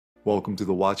Welcome to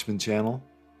the Watchman channel.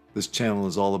 This channel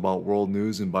is all about world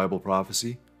news and Bible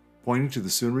prophecy, pointing to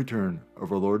the soon return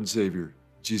of our Lord and Savior,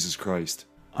 Jesus Christ.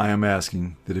 I am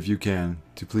asking that if you can,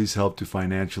 to please help to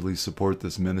financially support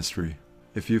this ministry.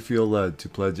 If you feel led to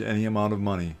pledge any amount of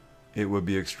money, it would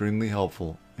be extremely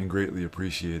helpful and greatly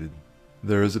appreciated.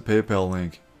 There is a PayPal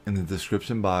link in the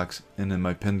description box and in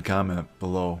my pinned comment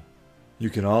below. You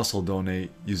can also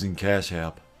donate using Cash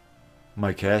App.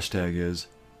 My cash tag is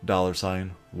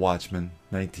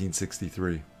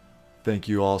 $Watchman1963. Thank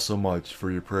you all so much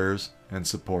for your prayers and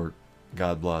support.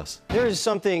 God bless. There is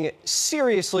something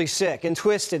seriously sick and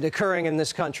twisted occurring in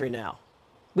this country now.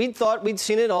 We'd thought we'd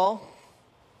seen it all.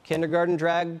 Kindergarten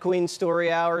drag queen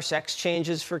story hour, sex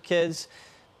changes for kids.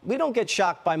 We don't get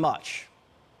shocked by much.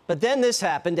 But then this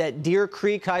happened at Deer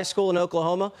Creek High School in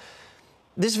Oklahoma.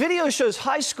 This video shows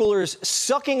high schoolers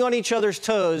sucking on each other's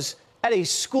toes at a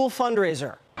school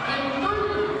fundraiser.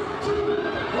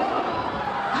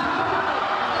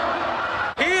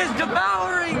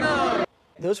 Devouring them.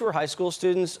 Those were high school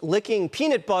students licking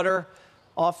peanut butter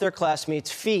off their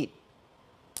classmates' feet.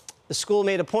 The school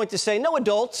made a point to say no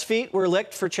adults' feet were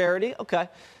licked for charity. Okay.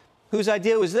 Whose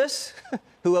idea was this?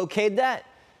 Who okayed that?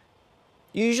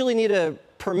 You usually need a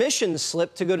permission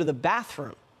slip to go to the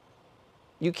bathroom.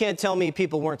 You can't tell me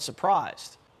people weren't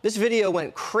surprised. This video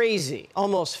went crazy.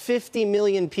 Almost 50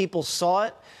 million people saw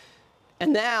it.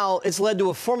 And now it's led to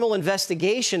a formal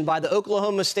investigation by the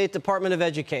Oklahoma State Department of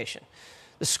Education.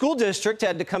 The school district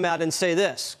had to come out and say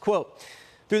this, quote,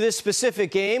 "Through this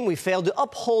specific game, we failed to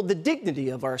uphold the dignity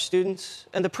of our students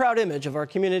and the proud image of our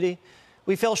community.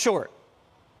 We fell short,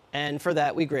 and for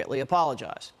that, we greatly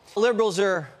apologize." Liberals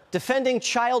are defending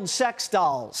child sex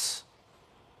dolls.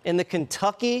 In the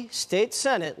Kentucky State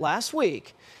Senate last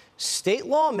week, state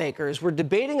lawmakers were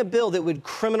debating a bill that would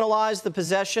criminalize the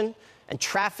possession and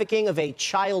trafficking of a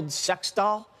child sex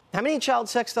doll. How many child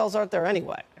sex dolls aren't there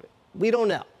anyway? We don't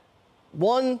know.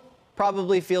 One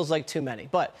probably feels like too many,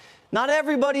 but not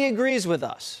everybody agrees with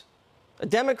us. A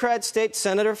Democrat state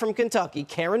senator from Kentucky,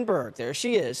 Karen Berg, there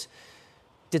she is,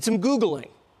 did some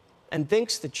Googling and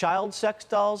thinks the child sex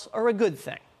dolls are a good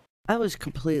thing. I was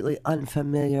completely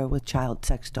unfamiliar with child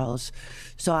sex dolls,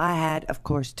 so I had, of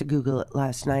course, to Google it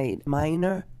last night.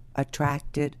 Minor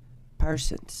attracted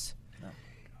persons.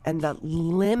 And the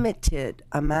limited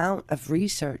amount of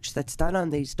research that's done on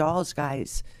these dolls,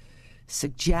 guys,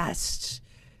 suggests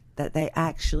that they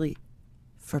actually,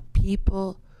 for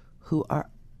people who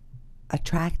are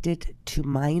attracted to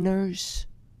minors,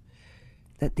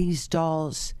 that these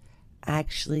dolls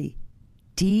actually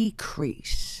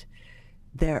decrease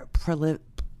their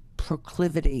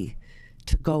proclivity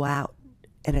to go out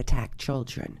and attack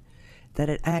children, that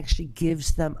it actually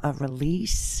gives them a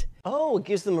release. Oh, it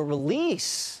gives them a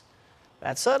release.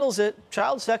 That settles it.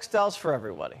 Child sex dolls for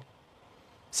everybody.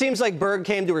 Seems like Berg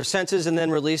came to her senses and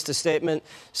then released a statement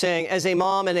saying, "As a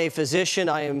mom and a physician,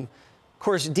 I am, of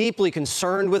course, deeply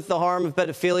concerned with the harm of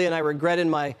pedophilia, and I regret in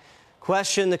my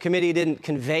question the committee didn't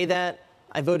convey that.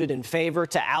 I voted in favor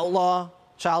to outlaw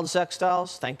child sex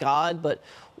dolls, thank God. But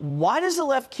why does the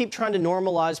left keep trying to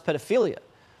normalize pedophilia?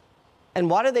 And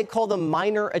why do they call them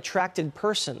minor attracted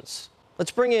persons?" Let's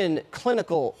bring in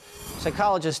clinical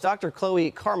psychologist Dr.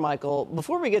 Chloe Carmichael.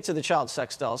 Before we get to the child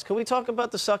sex dolls, can we talk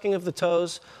about the sucking of the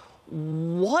toes?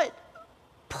 What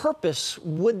purpose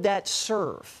would that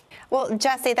serve? Well,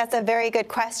 Jesse, that's a very good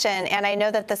question. And I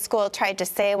know that the school tried to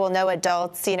say, well, no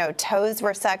adults, toes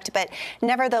were sucked. But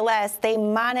nevertheless, they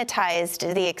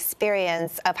monetized the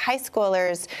experience of high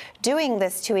schoolers doing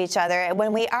this to each other.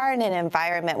 When we are in an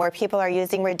environment where people are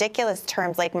using ridiculous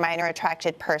terms like minor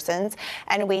attracted persons,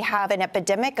 and we have an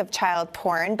epidemic of child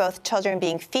porn, both children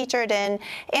being featured in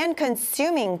and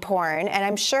consuming porn. And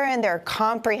I'm sure in their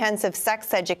comprehensive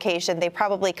sex education, they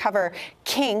probably cover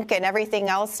kink and everything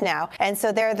else now. And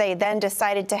so there they then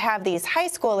decided to have these high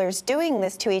schoolers doing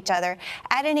this to each other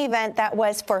at an event that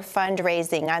was for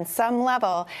fundraising. On some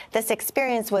level, this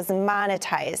experience was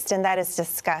monetized, and that is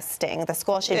disgusting. The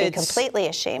school should be completely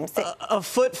ashamed. A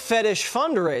foot fetish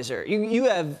fundraiser. You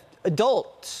have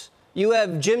adults. You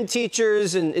have gym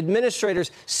teachers and administrators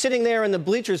sitting there in the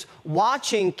bleachers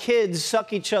watching kids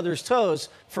suck each other's toes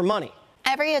for money.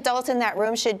 Every adult in that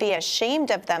room should be ashamed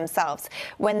of themselves.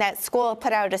 When that school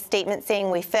put out a statement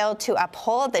saying we failed to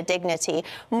uphold the dignity,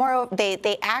 moreover,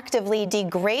 they actively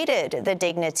degraded the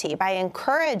dignity by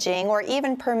encouraging or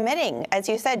even permitting. As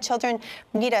you said, children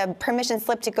need a permission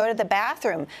slip to go to the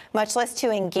bathroom, much less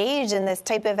to engage in this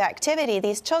type of activity.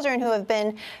 These children who have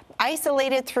been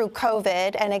isolated through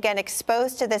COVID and again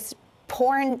exposed to this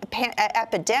porn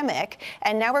epidemic,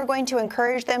 and now we're going to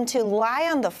encourage them to lie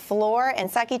on the floor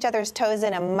and suck each other's toes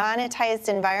in a monetized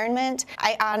environment.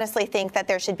 I honestly think that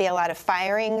there should be a lot of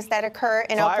firings that occur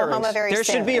in Oklahoma very soon. There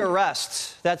should be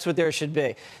arrests. That's what there should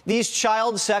be. These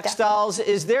child sex dolls,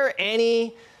 is there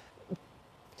any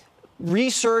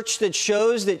research that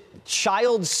shows that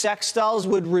child sex dolls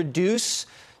would reduce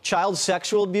child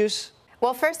sexual abuse?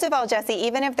 Well, first of all, Jesse,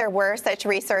 even if there were such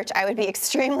research, I would be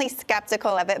extremely skeptical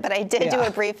of it. But I did do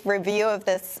a brief review of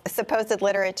this supposed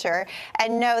literature.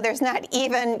 And no, there's not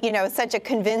even, such a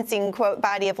convincing, quote,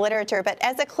 body of literature. But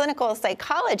as a clinical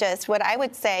psychologist, what I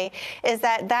would say is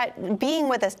that being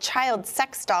with a child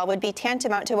sex doll would be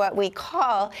tantamount to what we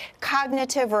call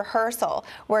cognitive rehearsal,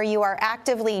 where you are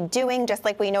actively doing, just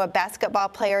like we know a basketball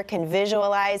player can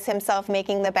visualize himself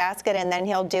making the basket and then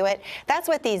he'll do it. That's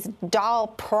what these doll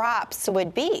props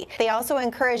would be. They also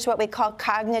encourage what we call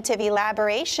cognitive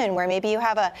elaboration, where maybe you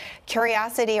have a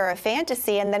curiosity or a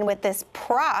fantasy, and then with this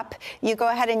prop, you go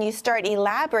ahead and you start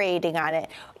elaborating on it.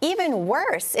 Even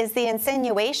worse is the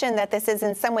insinuation that this is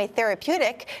in some way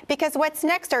therapeutic, because what's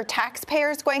next? Are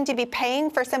taxpayers going to be paying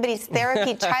for somebody's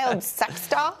therapy child sex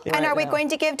doll? And are we going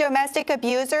to give domestic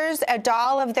abusers a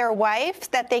doll of their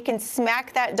wife that they can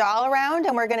smack that doll around,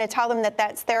 and we're going to tell them that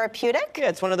that's therapeutic? Yeah,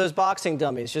 it's one of those boxing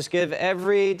dummies. Just give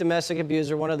every domestic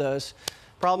abuser one of those.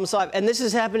 Problem solved. And this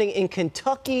is happening in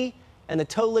Kentucky and the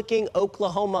toe-licking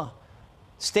Oklahoma.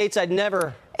 States I'd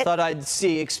never thought I'd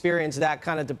experience that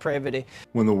kind of depravity.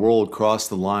 When the world crossed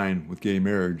the line with gay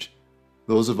marriage,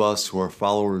 those of us who are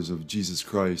followers of Jesus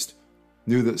Christ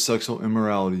knew that sexual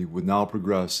immorality would now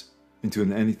progress into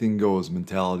an anything-goes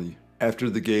mentality. After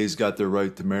the gays got their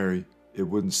right to marry, it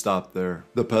wouldn't stop there.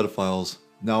 The pedophiles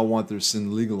now want their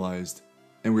sin legalized,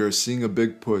 and we are seeing a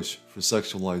big push for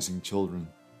sexualizing children.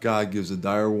 God gives a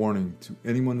dire warning to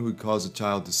anyone who would cause a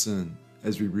child to sin,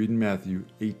 as we read in Matthew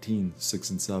 18:6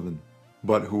 and 7.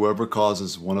 But whoever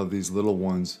causes one of these little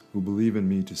ones who believe in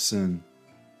me to sin,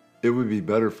 it would be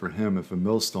better for him if a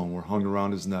millstone were hung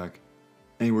around his neck,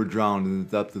 and he were drowned in the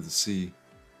depth of the sea.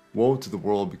 Woe to the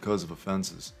world because of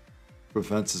offenses, for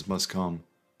offenses must come,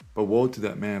 but woe to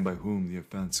that man by whom the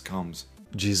offense comes.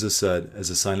 Jesus said, as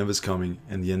a sign of his coming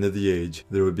and the end of the age,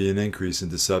 there would be an increase in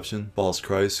deception, false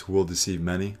Christs who will deceive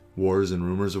many, wars and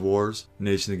rumors of wars,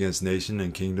 nation against nation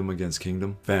and kingdom against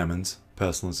kingdom, famines,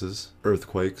 pestilences,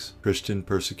 earthquakes, Christian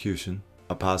persecution,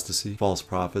 apostasy, false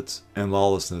prophets, and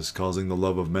lawlessness, causing the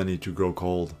love of many to grow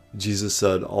cold. Jesus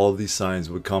said all of these signs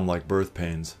would come like birth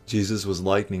pains. Jesus was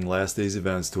likening last days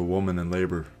events to a woman in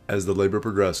labor. As the labor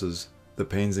progresses, the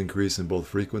pains increase in both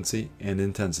frequency and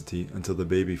intensity until the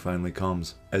baby finally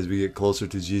comes. As we get closer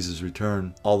to Jesus'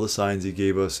 return, all the signs he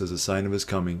gave us as a sign of his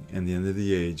coming and the end of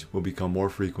the age will become more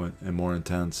frequent and more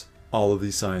intense. All of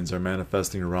these signs are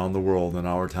manifesting around the world in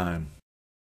our time.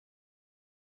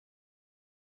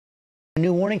 A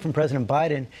new warning from President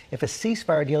Biden if a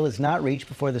ceasefire deal is not reached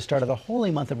before the start of the holy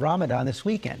month of Ramadan this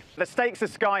weekend. The stakes are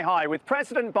sky high, with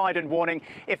President Biden warning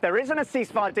if there isn't a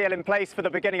ceasefire deal in place for the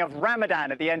beginning of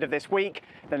Ramadan at the end of this week,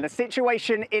 then the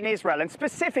situation in Israel, and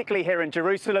specifically here in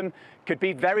Jerusalem, could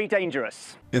be very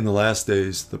dangerous. In the last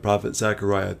days, the prophet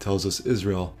Zechariah tells us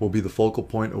Israel will be the focal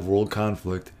point of world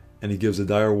conflict, and he gives a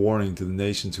dire warning to the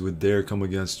nations who would dare come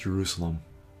against Jerusalem.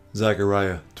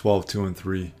 Zechariah 12:2 and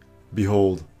 3.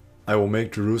 Behold, I will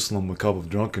make Jerusalem a cup of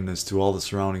drunkenness to all the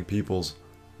surrounding peoples,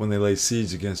 when they lay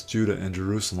siege against Judah and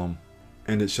Jerusalem.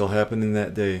 And it shall happen in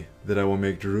that day that I will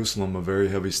make Jerusalem a very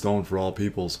heavy stone for all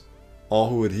peoples. All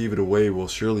who would heave it away will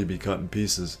surely be cut in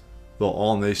pieces, though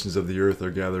all nations of the earth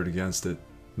are gathered against it.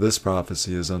 This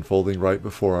prophecy is unfolding right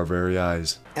before our very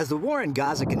eyes. As the war in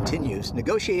Gaza continues,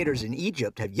 negotiators in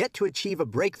Egypt have yet to achieve a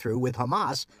breakthrough with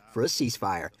Hamas for a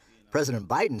ceasefire. President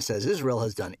Biden says Israel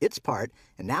has done its part,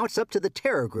 and now it's up to the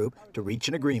terror group to reach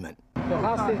an agreement. The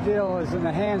hostage deal is in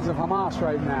the hands of Hamas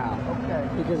right now,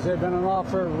 because they've been an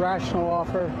offer, rational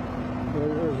offer. The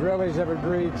Israelis have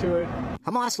agreed to it.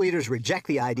 Hamas leaders reject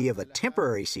the idea of a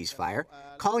temporary ceasefire,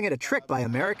 calling it a trick by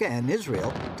America and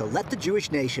Israel to let the Jewish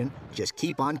nation just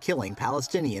keep on killing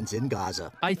Palestinians in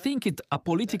Gaza. I think it's a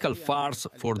political farce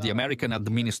for the American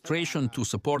administration to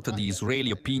support the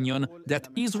Israeli opinion that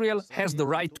Israel has the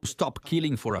right to stop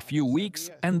killing for a few weeks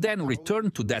and then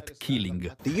return to that killing.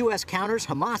 The U.S. counters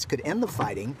Hamas could end the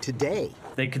fighting today.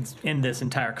 They could end this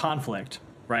entire conflict.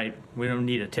 Right? We don't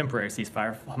need a temporary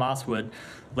ceasefire. Hamas would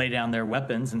lay down their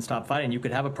weapons and stop fighting. You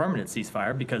could have a permanent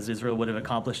ceasefire because Israel would have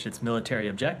accomplished its military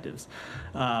objectives.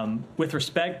 With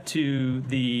respect to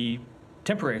the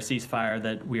temporary ceasefire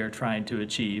that we are trying to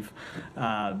achieve,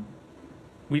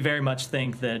 we very much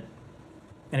think that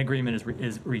an agreement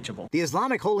is reachable. The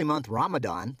Islamic holy month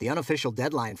Ramadan, the unofficial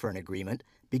deadline for an agreement,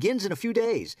 begins in a few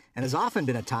days and has often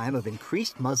been a time of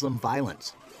increased Muslim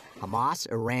violence. Hamas,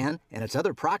 Iran, and its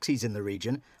other proxies in the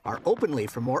region are openly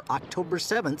for more October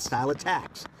 7th style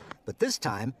attacks, but this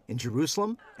time in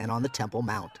Jerusalem and on the Temple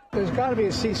Mount. There's got to be a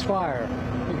ceasefire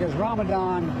because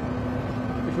Ramadan,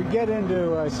 if we get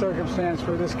into a circumstance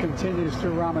where this continues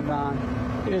through Ramadan,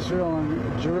 Israel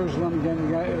and Jerusalem,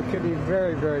 it could be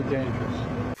very, very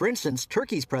dangerous. For instance,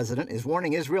 Turkey's president is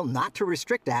warning Israel not to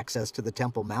restrict access to the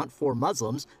Temple Mount for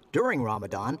Muslims during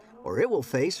Ramadan, or it will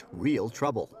face real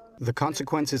trouble. The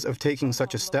consequences of taking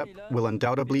such a step will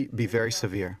undoubtedly be very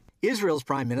severe. Israel's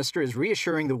prime minister is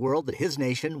reassuring the world that his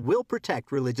nation will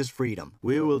protect religious freedom.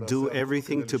 We will do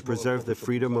everything to preserve the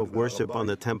freedom of worship on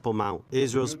the Temple Mount.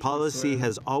 Israel's policy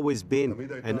has always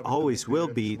been and always will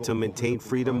be to maintain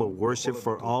freedom of worship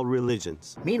for all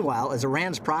religions. Meanwhile, as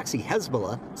Iran's proxy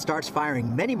Hezbollah starts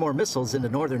firing many more missiles into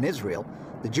northern Israel,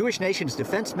 the Jewish nation's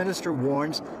defense minister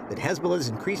warns that Hezbollah's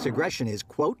increased aggression is,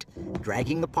 quote,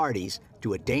 dragging the parties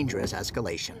to a dangerous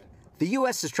escalation. The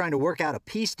U.S. is trying to work out a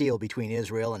peace deal between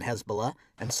Israel and Hezbollah,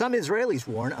 and some Israelis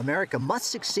warn America must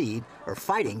succeed or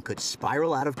fighting could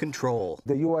spiral out of control.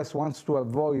 The U.S. wants to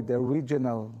avoid a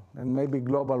regional and maybe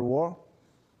global war.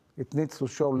 It needs to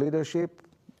show leadership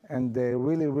and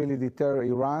really deter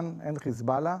Iran and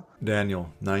Hezbollah.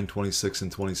 Daniel 9:26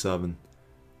 and 27.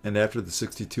 And after the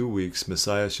 62 weeks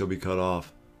Messiah shall be cut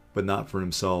off, but not for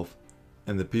himself.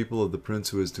 And the people of the prince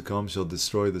who is to come shall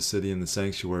destroy the city and the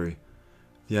sanctuary.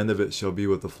 The end of it shall be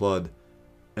with the flood,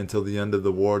 until the end of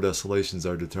the war desolations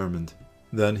are determined.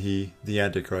 Then he, the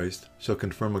Antichrist, shall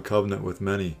confirm a covenant with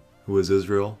many, who is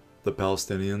Israel, the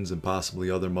Palestinians, and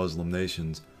possibly other Muslim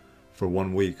nations, for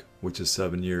 1 week, which is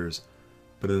 7 years.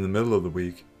 But in the middle of the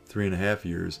week, 3.5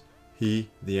 years, he,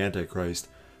 the Antichrist,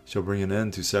 shall bring an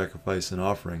end to sacrifice and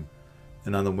offering,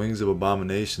 and on the wings of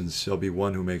abominations shall be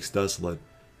one who makes desolate,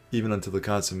 even until the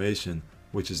consummation,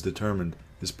 which is determined,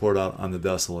 is poured out on the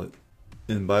desolate.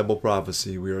 In Bible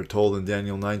prophecy, we are told in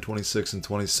Daniel 9:26 and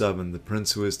 27, the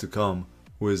prince who is to come,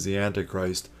 who is the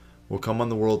Antichrist, will come on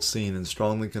the world scene and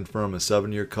strongly confirm a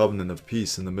 7-year covenant of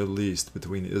peace in the Middle East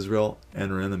between Israel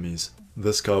and her enemies.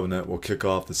 This covenant will kick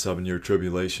off the 7-year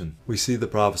tribulation. We see the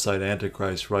prophesied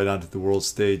Antichrist ride onto the world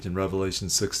stage in Revelation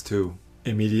 6:2.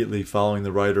 Immediately following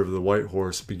the rider of the white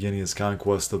horse beginning his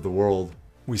conquest of the world,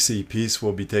 we see peace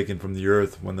will be taken from the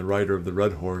earth when the rider of the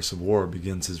red horse of war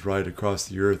begins his ride across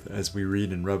the earth, as we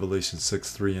read in Revelation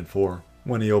 6:3 and 4.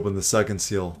 When he opened the second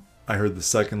seal, I heard the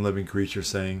second living creature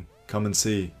saying, Come and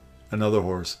see. Another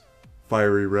horse,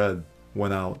 fiery red,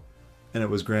 went out, and it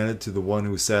was granted to the one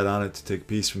who sat on it to take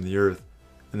peace from the earth,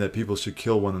 and that people should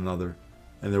kill one another,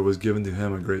 and there was given to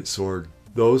him a great sword.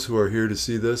 Those who are here to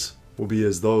see this will be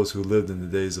as those who lived in the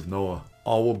days of Noah.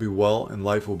 All will be well and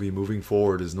life will be moving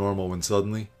forward as normal when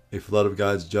suddenly a flood of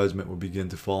God's judgment will begin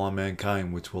to fall on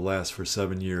mankind, which will last for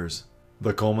 7 years,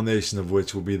 the culmination of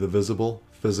which will be the visible,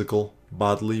 physical,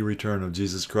 bodily return of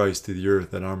Jesus Christ to the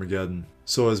earth at Armageddon.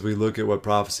 So as we look at what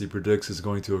prophecy predicts is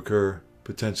going to occur,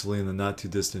 potentially in the not too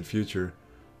distant future,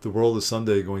 the world is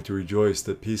someday going to rejoice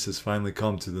that peace has finally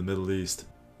come to the Middle East.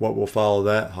 What will follow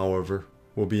that, however,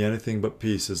 will be anything but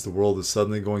peace, as the world is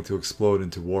suddenly going to explode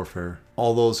into warfare.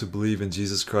 All those who believe in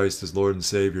Jesus Christ as Lord and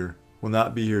Savior will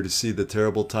not be here to see the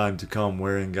terrible time to come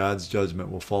wherein God's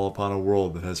judgment will fall upon a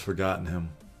world that has forgotten Him.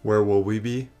 Where will we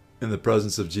be? In the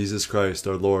presence of Jesus Christ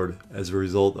our Lord, as a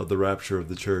result of the rapture of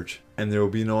the church. And there will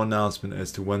be no announcement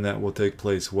as to when that will take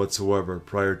place whatsoever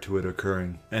prior to it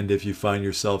occurring. And if you find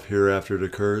yourself here after it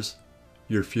occurs,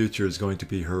 your future is going to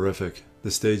be horrific.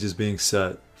 The stage is being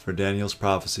set for Daniel's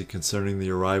prophecy concerning the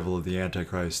arrival of the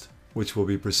Antichrist, which will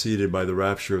be preceded by the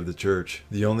rapture of the church.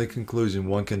 The only conclusion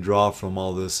one can draw from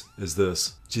all this is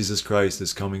this: Jesus Christ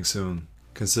is coming soon.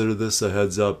 Consider this a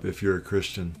heads up if you're a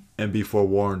Christian, and be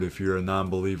forewarned if you're a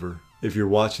non-believer. If you're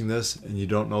watching this and you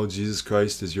don't know Jesus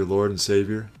Christ as your Lord and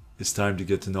Savior, it's time to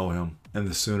get to know Him, and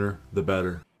the sooner the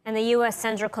better. And the U.S.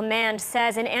 Central Command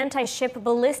says an anti-ship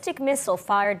ballistic missile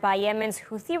fired by Yemen's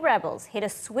Houthi rebels hit a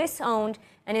Swiss-owned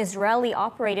and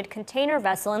Israeli-operated container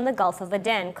vessel in the Gulf of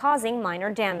Aden, causing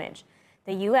minor damage.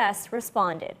 The U.S.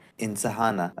 responded. In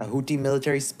Sahana, a Houthi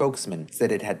military spokesman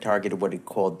said it had targeted what it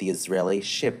called the Israeli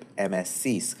ship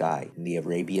MSC Sky in the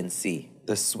Arabian Sea.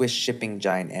 The Swiss shipping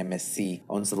giant MSC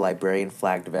owns the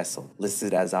Liberian-flagged vessel,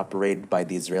 listed as operated by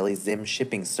the Israeli Zim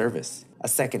shipping service. A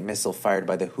second missile fired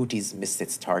by the Houthis missed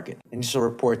its target. Initial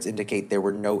reports indicate there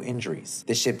were no injuries.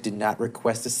 The ship did not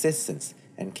request assistance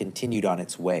and continued on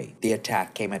its way. The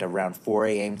attack came at around 4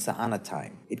 a.m. Sahana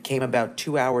time. It came about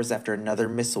 2 hours after another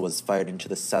missile was fired into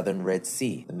the southern Red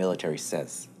Sea, the military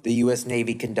says. The U.S.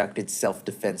 Navy conducted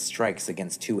self-defense strikes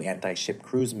against 2 anti-ship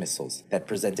cruise missiles that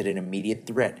presented an immediate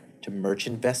threat to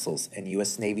merchant vessels and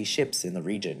U.S. Navy ships in the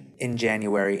region. In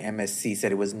January, MSC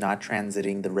said it was not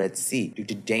transiting the Red Sea due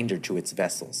to danger to its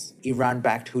vessels.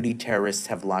 Iran-backed Houthi terrorists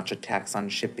have launched attacks on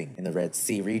shipping in the Red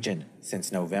Sea region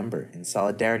since November in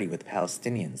solidarity with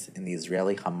Palestinians in the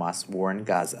Israeli-Hamas war in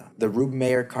Gaza. The Rub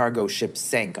Meir cargo ship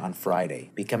sank on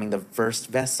Friday, becoming the first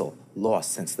vessel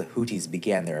lost since the Houthis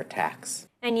began their attacks.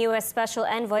 And U.S. Special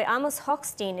Envoy Amos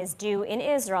Hochstein is due in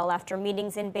Israel after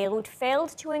meetings in Beirut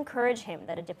failed to encourage him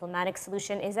that a diplomatic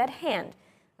solution is at hand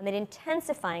amid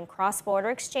intensifying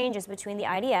cross-border exchanges between the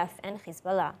IDF and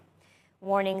Hezbollah,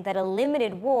 warning that a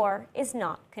limited war is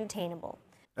not containable.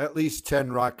 At least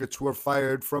 10 rockets were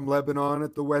fired from Lebanon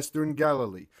at the Western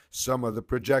Galilee. Some of the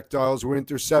projectiles were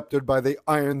intercepted by the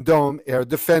Iron Dome air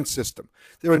defense system.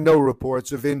 There are no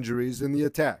reports of injuries in the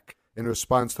attack. In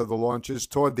response to the launches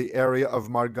toward the area of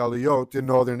Margaliot in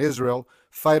northern Israel,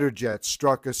 fighter jets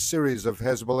struck a series of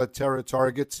Hezbollah terror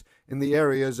targets in the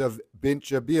areas of Bint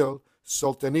Jabil,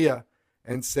 Sultaniya,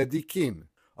 and Sedikin.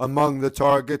 Among the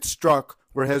targets struck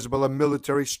were Hezbollah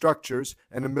military structures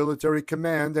and a military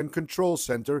command and control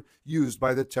center used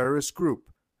by the terrorist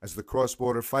group. As the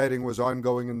cross-border fighting was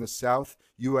ongoing in the south,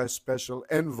 U.S. Special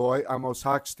Envoy Amos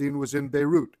Hochstein was in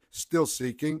Beirut, still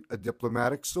seeking a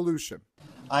diplomatic solution.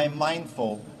 I am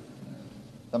mindful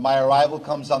that my arrival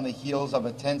comes on the heels of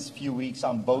a tense few weeks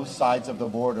on both sides of the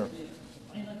border.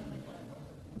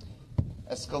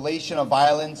 Escalation of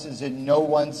violence is in no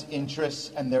one's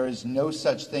interests, and there is no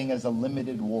such thing as a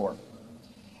limited war.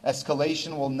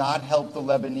 Escalation will not help the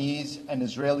Lebanese and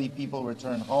Israeli people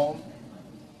return home.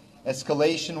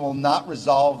 Escalation will not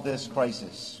resolve this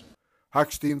crisis.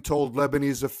 Hochstein told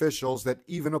Lebanese officials that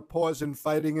even a pause in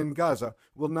fighting in Gaza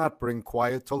will not bring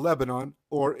quiet to Lebanon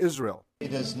or Israel. It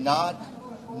does not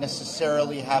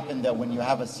necessarily happen that when you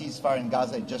have a ceasefire in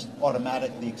Gaza, it just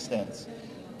automatically extends.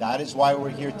 That is why we're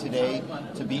here today,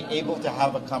 to be able to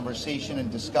have a conversation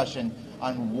and discussion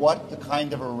on what the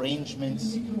kind of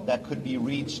arrangements that could be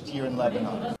reached here in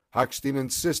Lebanon. Hochstein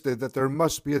insisted that there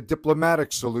must be a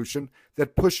diplomatic solution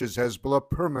that pushes Hezbollah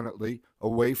permanently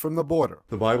away from the border.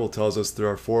 The Bible tells us there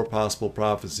are 4 possible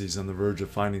prophecies on the verge of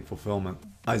finding fulfillment.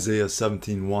 Isaiah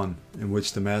 17:1, in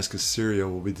which Damascus, Syria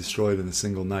will be destroyed in a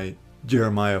single night.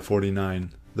 Jeremiah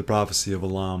 49, the prophecy of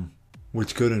Elam,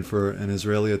 which could infer an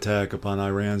Israeli attack upon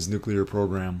Iran's nuclear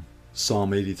program.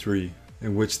 Psalm 83,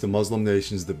 in which the Muslim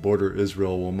nations that border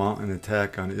Israel will mount an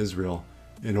attack on Israel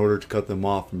in order to cut them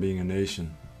off from being a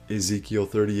nation. Ezekiel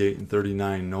 38 and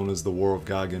 39, known as the War of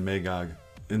Gog and Magog.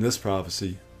 In this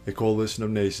prophecy, a coalition of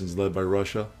nations led by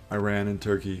Russia, Iran, and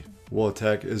Turkey will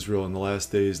attack Israel in the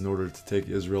last days in order to take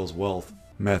Israel's wealth.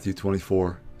 Matthew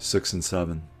 24, 6 and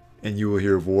 7. And you will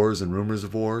hear of wars and rumors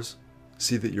of wars.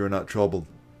 See that you are not troubled,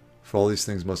 for all these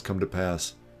things must come to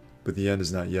pass, but the end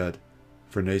is not yet.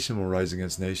 For nation will rise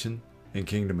against nation, and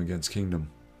kingdom against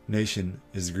kingdom. Nation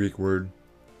is the Greek word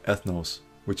ethnos,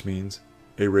 which means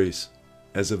a race,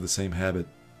 as of the same habit,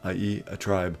 i.e. a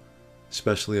tribe,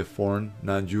 especially a foreign,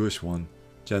 non-Jewish one,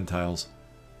 Gentiles,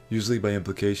 usually by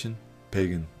implication,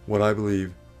 pagan. What I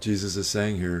believe Jesus is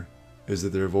saying here is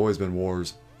that there have always been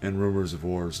wars and rumors of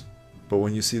wars. But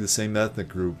when you see the same ethnic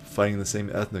group fighting the same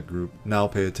ethnic group, now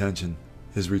pay attention.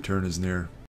 His return is near.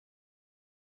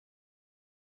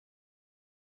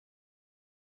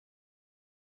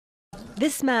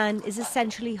 This man is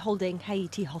essentially holding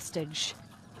Haiti hostage.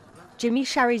 Jimmy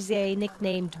Charizier,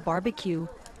 nicknamed Barbecue,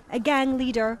 a gang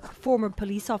leader, former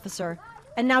police officer,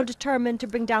 and now determined to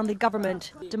bring down the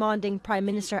government, demanding Prime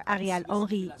Minister Ariel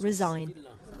Henry resign.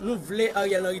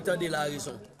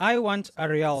 I want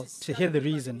Ariel to hear the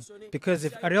reason, because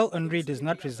if Ariel Henry does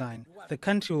not resign, the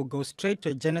country will go straight to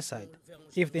a genocide.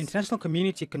 If the international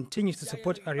community continues to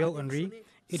support Ariel Henry,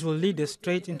 it will lead us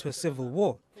straight into a civil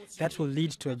war. That will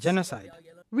lead to a genocide.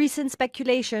 Recent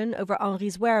speculation over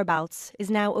Henry's whereabouts is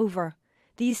now over.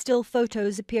 These still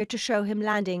photos appear to show him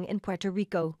landing in Puerto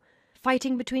Rico.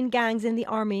 Fighting between gangs in the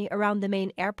army around the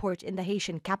main airport in the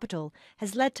Haitian capital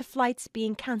has led to flights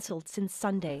being cancelled since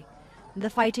Sunday. The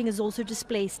fighting has also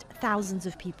displaced thousands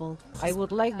of people. I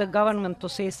would like the government to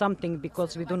say something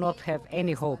because we do not have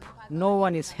any hope. No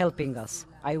one is helping us.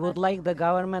 I would like the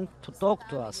government to talk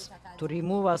to us, to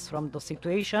remove us from the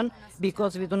situation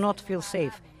because we do not feel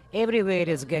safe. Everywhere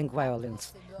is gang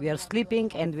violence. We are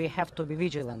sleeping and we have to be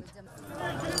vigilant.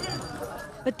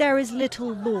 But there is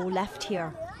little law left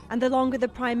here. And the longer the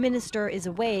Prime Minister is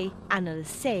away,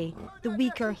 analysts say, the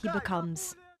weaker he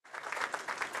becomes.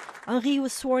 Henri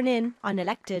was sworn in,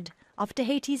 unelected, after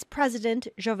Haiti's president,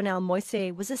 Jovenel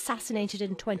Moïse, was assassinated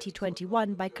in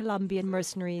 2021 by Colombian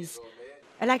mercenaries.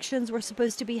 Elections were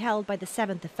supposed to be held by the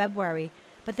 7th of February,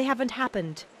 but they haven't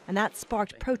happened, and that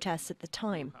sparked protests at the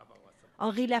time.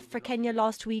 Henri left for Kenya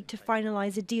last week to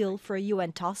finalise a deal for a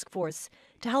UN task force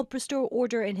to help restore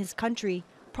order in his country,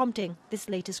 prompting this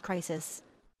latest crisis.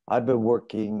 I've been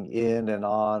working in and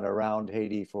on around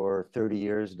Haiti for 30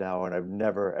 years now, and I've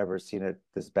never, ever seen it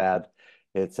this bad.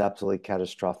 It's absolutely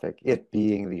catastrophic. It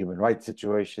being the human rights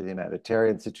situation, the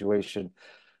humanitarian situation,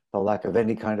 the lack of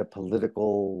any kind of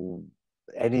political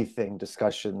anything,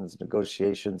 discussions,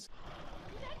 negotiations.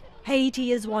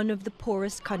 Haiti is one of the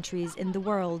poorest countries in the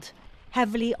world.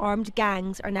 Heavily armed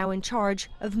gangs are now in charge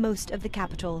of most of the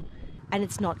capital, and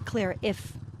it's not clear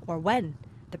if or when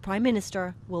the Prime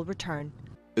Minister will return.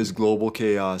 Is global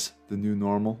chaos the new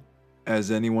normal?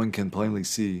 As anyone can plainly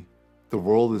see, the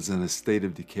world is in a state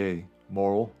of decay,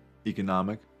 moral,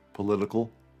 economic,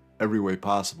 political, every way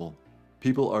possible.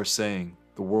 People are saying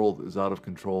the world is out of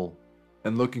control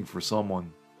and looking for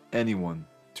someone, anyone,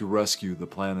 to rescue the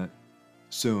planet.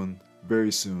 Soon,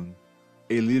 very soon,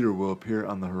 a leader will appear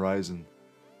on the horizon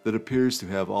that appears to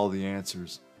have all the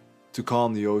answers, to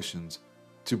calm the oceans,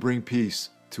 to bring peace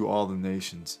to all the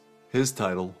nations. His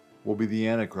title will be the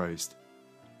Antichrist,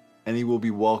 and he will be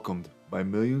welcomed by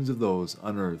millions of those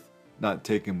on earth not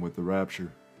taken with the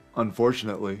rapture.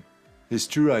 Unfortunately, his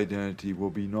true identity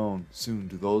will be known soon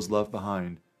to those left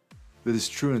behind, that his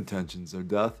true intentions are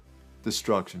death,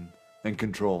 destruction, and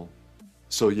control.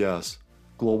 So yes,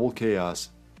 global chaos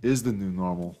is the new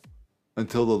normal,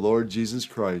 until the Lord Jesus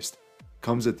Christ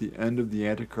comes at the end of the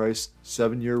Antichrist's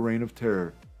 7-year reign of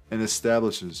terror and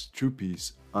establishes true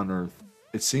peace on earth.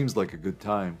 It seems like a good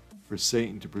time for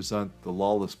Satan to present the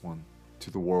lawless one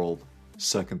to the world.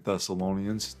 2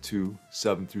 Thessalonians 2,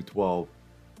 7-12.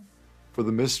 For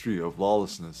the mystery of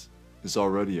lawlessness is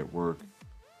already at work.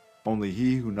 Only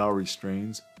he who now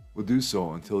restrains will do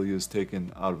so until he is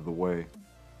taken out of the way.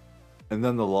 And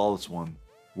then the lawless one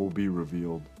will be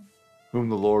revealed, whom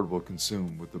the Lord will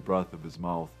consume with the breath of his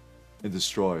mouth and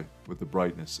destroy with the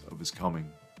brightness of his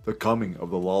coming. The coming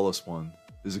of the lawless one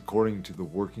is according to the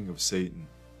working of Satan,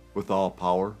 with all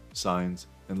power, signs,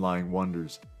 and lying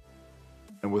wonders,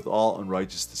 and with all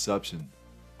unrighteous deception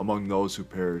among those who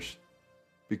perish,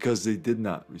 because they did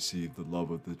not receive the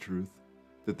love of the truth,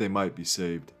 that they might be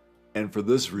saved. And for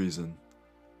this reason,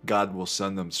 God will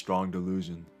send them strong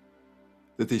delusion,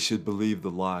 that they should believe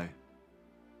the lie,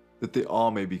 that they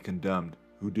all may be condemned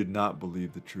who did not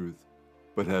believe the truth,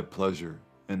 but had pleasure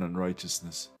in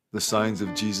unrighteousness. The signs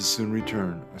of Jesus' soon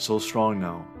return are so strong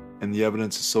now, and the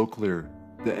evidence is so clear,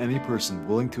 that any person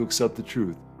willing to accept the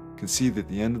truth can see that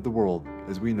the end of the world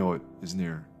as we know it is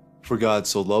near. For God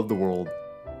so loved the world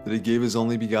that he gave his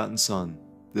only begotten Son,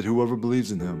 that whoever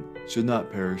believes in him should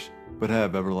not perish, but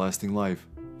have everlasting life.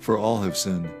 For all have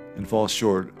sinned and fall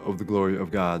short of the glory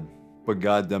of God. But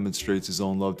God demonstrates his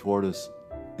own love toward us,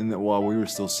 in that while we were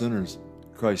still sinners,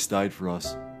 Christ died for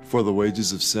us. For the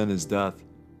wages of sin is death,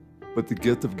 but the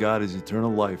gift of God is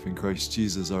eternal life in Christ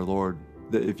Jesus our Lord,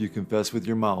 that if you confess with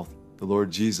your mouth the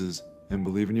Lord Jesus, and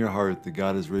believe in your heart that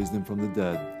God has raised him from the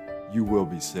dead, you will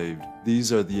be saved.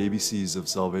 These are the ABCs of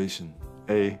salvation.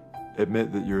 A.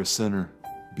 Admit that you're a sinner.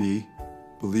 B.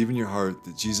 Believe in your heart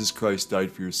that Jesus Christ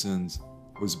died for your sins,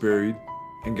 was buried,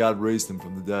 and God raised him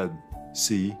from the dead.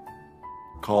 C.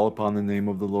 Call upon the name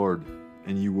of the Lord,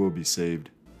 and you will be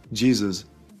saved. Jesus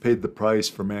paid the price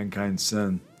for mankind's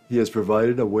sin. He has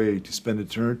provided a way to spend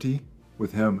eternity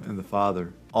with him and the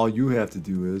Father. All you have to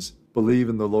do is believe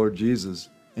in the Lord Jesus,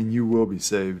 and you will be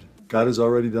saved. God has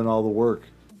already done all the work.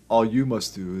 All you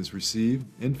must do is receive,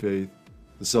 in faith,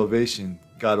 the salvation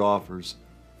God offers.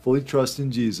 Fully trust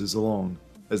in Jesus alone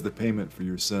as the payment for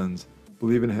your sins.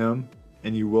 Believe in him,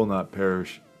 and you will not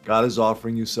perish. God is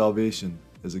offering you salvation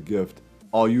as a gift.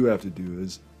 All you have to do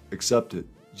is accept it.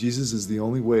 Jesus is the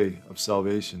only way of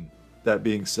salvation. That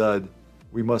being said,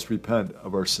 we must repent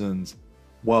of our sins.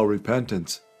 While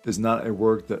repentance is not a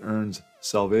work that earns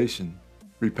salvation,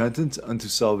 repentance unto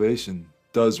salvation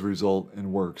does result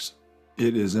in works.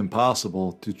 It is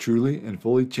impossible to truly and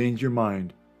fully change your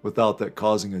mind without that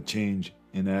causing a change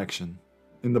in action.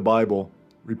 In the Bible,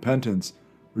 repentance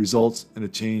results in a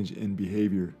change in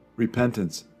behavior.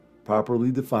 Repentance,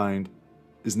 properly defined,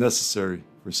 is necessary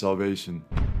for salvation.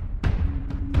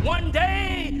 One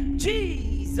day,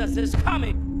 Jesus is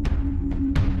coming.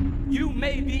 You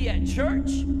may be at church.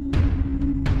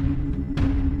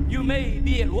 You may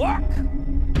be at work.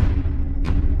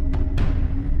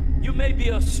 You may be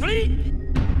asleep.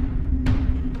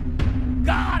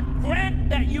 God grant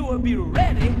that you will be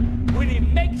ready when he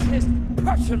makes his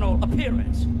personal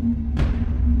appearance.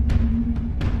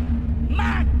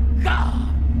 My God,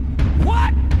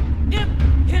 what if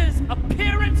his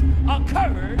appearance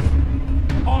occurs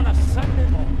on a Sunday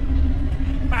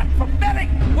morning? My prophetic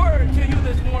word to you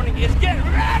this morning is get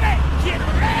ready! Get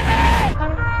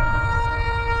ready!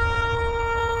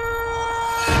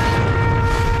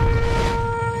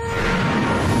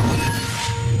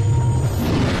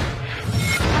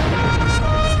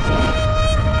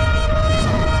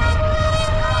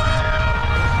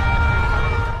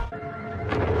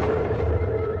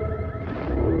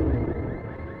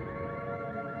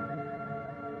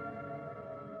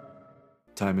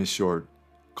 Time is short.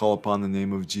 Call upon the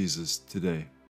name of Jesus today.